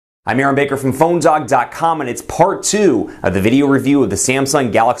I'm Aaron Baker from PhoneDog.com, and it's part 2 of the video review of the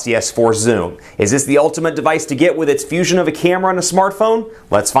Samsung Galaxy S4 Zoom. Is this the ultimate device to get with its fusion of a camera and a smartphone?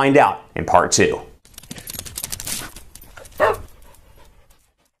 Let's find out in part 2.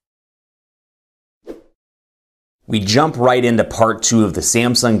 We jump right into part 2 of the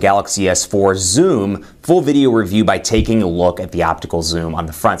Samsung Galaxy S4 Zoom full video review by taking a look at the optical zoom on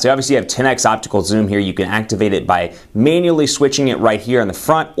the front. So obviously you have 10x optical zoom here. You can activate it by manually switching it right here on the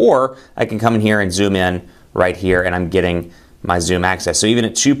front, or I can come in here and zoom in right here and I'm getting my zoom access. So even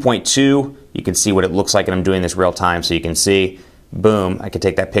at 2.2, you can see what it looks like, and I'm doing this real time, so you can see, boom, I can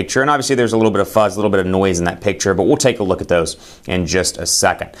take that picture, and obviously there's a little bit of fuzz, a little bit of noise in that picture, but we'll take a look at those in just a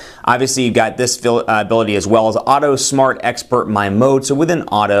second. Obviously you've got this ability as well as Auto Smart Expert My Mode. So within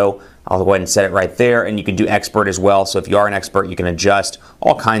Auto, I'll go ahead and set it right there, and you can do Expert as well. So if you are an expert, you can adjust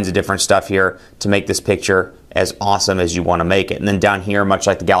all kinds of different stuff here to make this picture as awesome as you want to make it. And then down here, much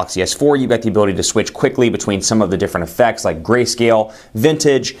like the Galaxy S4, you've got the ability to switch quickly between some of the different effects like grayscale,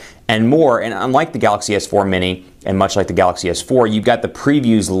 vintage, and more. And unlike the Galaxy S4 Mini, and much like the Galaxy S4, you've got the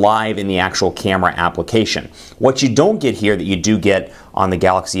previews live in the actual camera application. What you don't get here that you do get on the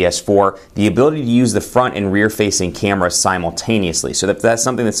Galaxy S4, the ability to use the front and rear facing cameras simultaneously. So if that's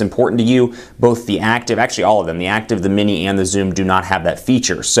something that's important to you, both the Active, actually all of them, the Active, the Mini, and the Zoom do not have that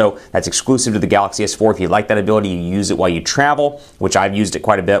feature. So that's exclusive to the Galaxy S4. If you like that ability, you use it while you travel, which I've used it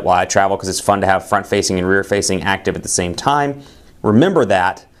quite a bit while I travel because it's fun to have front facing and rear facing active at the same time. Remember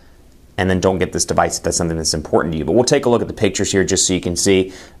that, and then don't get this device if that's something that's important to you. But we'll take a look at the pictures here just so you can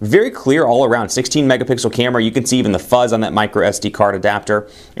see. Very clear all around, 16 megapixel camera. You can see even the fuzz on that micro SD card adapter.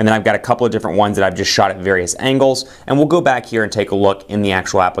 And then I've got a couple of different ones that I've just shot at various angles. And we'll go back here and take a look in the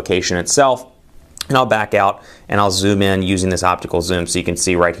actual application itself. And I'll back out and I'll zoom in using this optical zoom so you can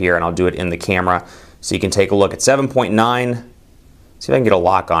see right here, and I'll do it in the camera so you can take a look at 7.9. See if I can get a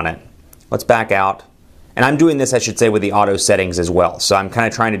lock on it. Let's back out. And I'm doing this, I should say, with the auto settings as well. So I'm kind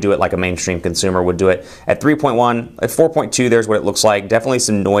of trying to do it like a mainstream consumer would do it. At 3.1, at 4.2, there's what it looks like. Definitely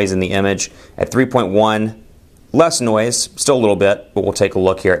some noise in the image. At 3.1, less noise, still a little bit, but we'll take a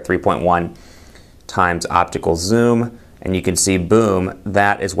look here at 3.1 times optical zoom. And you can see, boom,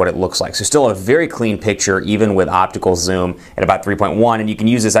 that is what it looks like. So still a very clean picture, even with optical zoom at about 3.1. And you can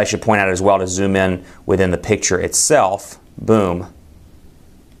use this, I should point out as well, to zoom in within the picture itself. Boom.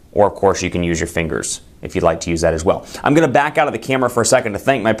 Or of course, you can use your fingers if you'd like to use that as well. I'm going to back out of the camera for a second to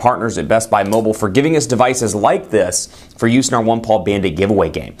thank my partners at Best Buy Mobile for giving us devices like this for use in our One Paw Bandit giveaway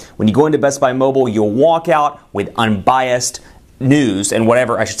game. When you go into Best Buy Mobile, you'll walk out with unbiased news and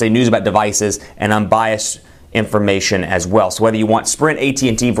whatever, I should say, news about devices and unbiased information as well. So whether you want Sprint,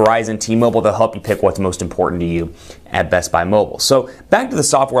 AT&T, Verizon, T-Mobile, they'll help you pick what's most important to you at Best Buy Mobile. So back to the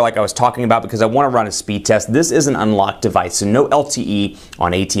software like I was talking about, because I want to run a speed test. This is an unlocked device, so no LTE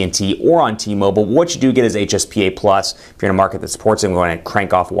on AT&T or on T-Mobile. What you do get is HSPA+. If you're in a market that supports it, I'm going to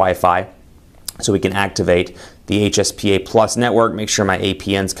crank off Wi-Fi so we can activate the HSPA+ network. Make sure my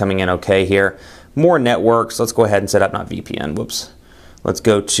APN's coming in okay here. More networks. Let's go ahead and set up, not VPN, whoops. Let's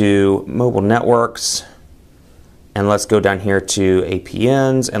go to mobile networks. And let's go down here to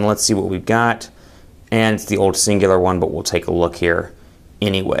APNs and let's see what we've got. And it's the old singular one, but we'll take a look here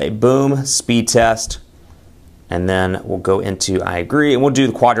anyway. Boom, speed test. And then we'll go into I agree, and we'll do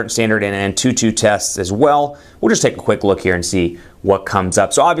the quadrant standard and AnTuTu tests as well. We'll just take a quick look here and see what comes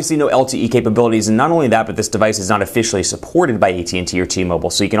up. So obviously no LTE capabilities, and not only that, but this device is not officially supported by AT&T or T-Mobile,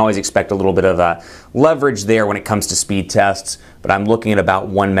 so you can always expect a little bit of leverage there when it comes to speed tests, but I'm looking at about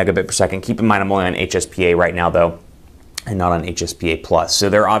 1 megabit per second. Keep in mind I'm only on HSPA right now though, and not on HSPA+. So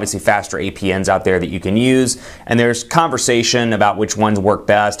there are obviously faster APNs out there that you can use, and there's conversation about which ones work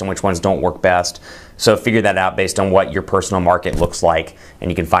best and which ones don't work best. So figure that out based on what your personal market looks like,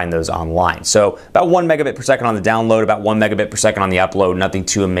 and you can find those online. So about 1 megabit per second on the download, about 1 megabit per second on the upload. Nothing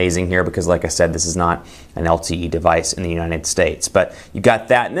too amazing here because, like I said, this is not an LTE device in the United States. But you got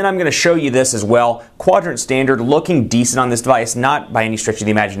that. And then I'm going to show you this as well. Quadrant standard, looking decent on this device. Not by any stretch of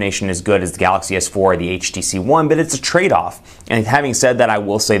the imagination as good as the Galaxy S4 or the HTC One, but it's a trade-off. And having said that, I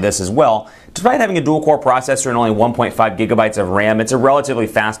will say this as well. Despite having a dual-core processor and only 1.5 gigabytes of RAM, it's a relatively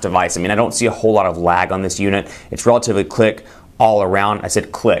fast device. I mean, I don't see a whole lot of lag on this unit. It's relatively quick all around. I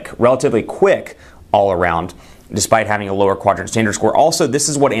said click. Relatively quick all around, despite having a lower quadrant standard score. Also, this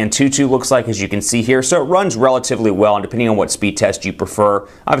is what AnTuTu looks like, as you can see here. So it runs relatively well, and depending on what speed test you prefer,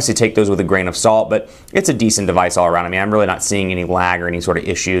 obviously take those with a grain of salt, but it's a decent device all around. I mean, I'm really not seeing any lag or any sort of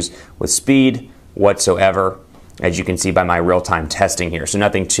issues with speed whatsoever, as you can see by my real-time testing here. So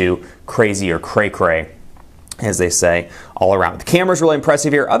nothing too crazy or cray-cray as they say, all around. The camera's really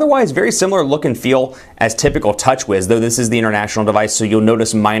impressive here. Otherwise, very similar look and feel as typical TouchWiz, though this is the international device, so you'll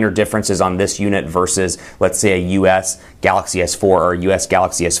notice minor differences on this unit versus, let's say, a US Galaxy S4 or a US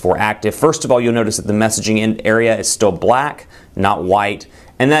Galaxy S4 Active. First of all, you'll notice that the messaging area is still black, not white,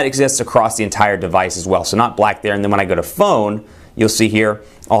 and that exists across the entire device as well. So not black there, and then when I go to phone, you'll see here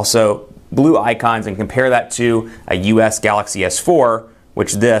also blue icons, and compare that to a US Galaxy S4,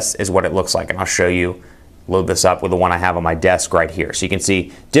 which this is what it looks like, and I'll show you. Load this up with the one I have on my desk right here. So you can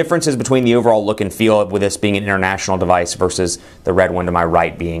see differences between the overall look and feel with this being an international device versus the red one to my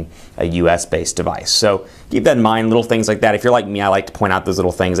right being a US based device. So keep that in mind, little things like that. If you're like me, I like to point out those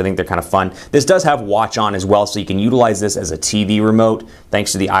little things. I think they're kind of fun. This does have watch on as well, so you can utilize this as a TV remote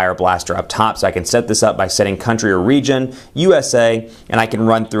thanks to the IR blaster up top. So I can set this up by setting country or region, USA, and I can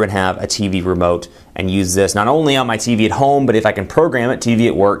run through and have a TV remote and use this not only on my TV at home, but if I can program it, TV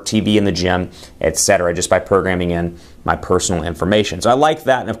at work, TV in the gym, etc., just by programming in my personal information. So I like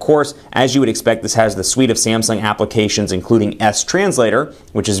that, and of course, as you would expect, this has the suite of Samsung applications, including S Translator,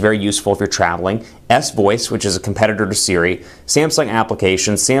 which is very useful if you're traveling, S Voice, which is a competitor to Siri, Samsung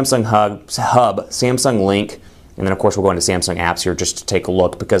Applications, Samsung Hub, Samsung Link, and then of course we'll go into Samsung Apps here just to take a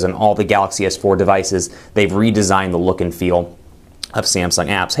look, because on all the Galaxy S4 devices, they've redesigned the look and feel of Samsung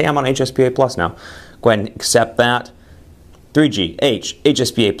Apps. Hey, I'm on HSPA Plus now. Go ahead and accept that. 3G,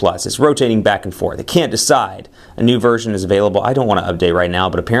 HSPA Plus. It's rotating back and forth. It can't decide. A new version is available. I don't want to update right now,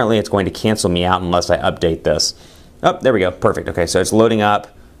 but apparently it's going to cancel me out unless I update this. Oh, there we go. Perfect. Okay, so it's loading up.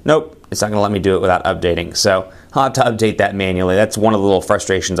 Nope, it's not going to let me do it without updating. So I'll have to update that manually. That's one of the little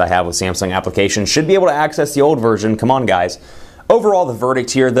frustrations I have with Samsung applications. Should be able to access the old version. Come on, guys. Overall, the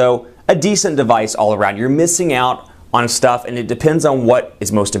verdict here, though, a decent device all around. You're missing out on stuff, and it depends on what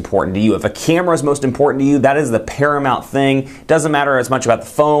is most important to you. If a camera is most important to you, that is the paramount thing. It doesn't matter as much about the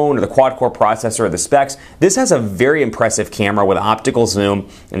phone or the quad-core processor or the specs. This has a very impressive camera with optical zoom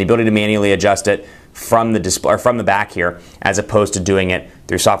and the ability to manually adjust it from the display or from the back here, as opposed to doing it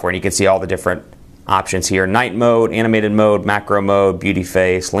through software. And you can see all the different options here: night mode, animated mode, macro mode, beauty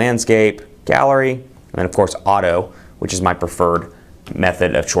face, landscape, gallery, and then of course auto, which is my preferred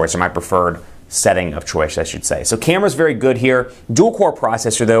method of choice, or my preferred setting of choice, I should say. So camera's very good here. Dual core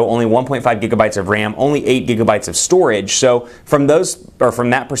processor though, only 1.5 gigabytes of RAM, only 8 gigabytes of storage. So from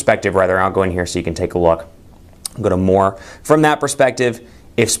that perspective rather, I'll go in here so you can take a look. Go to more. From that perspective,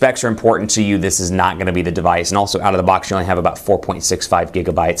 if specs are important to you, this is not going to be the device. And also out of the box, you only have about 4.65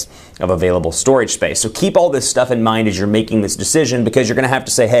 gigabytes of available storage space. So keep all this stuff in mind as you're making this decision, because you're going to have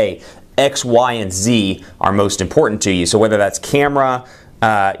to say, hey, X, Y, and Z are most important to you. So whether that's camera,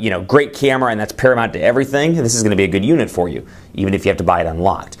 great camera, and that's paramount to everything, this is going to be a good unit for you, even if you have to buy it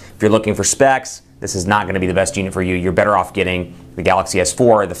unlocked. If you're looking for specs, this is not going to be the best unit for you. You're better off getting the Galaxy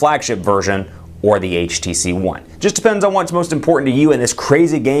S4, the flagship version, or the HTC One. Just depends on what's most important to you in this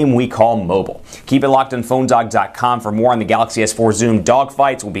crazy game we call mobile. Keep it locked on PhoneDog.com for more on the Galaxy S4 Zoom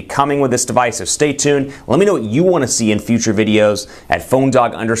dogfights. Will be coming with this device, so stay tuned. Let me know what you want to see in future videos at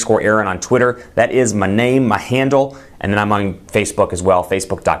PhoneDog_Aaron on Twitter. That is my name, my handle, and then I'm on Facebook as well,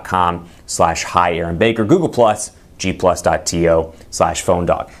 Facebook.com/HiAaronBaker, Google+,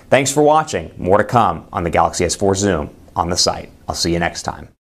 Gplus.to/PhoneDog. Thanks for watching. More to come on the Galaxy S4 Zoom on the site. I'll see you next time.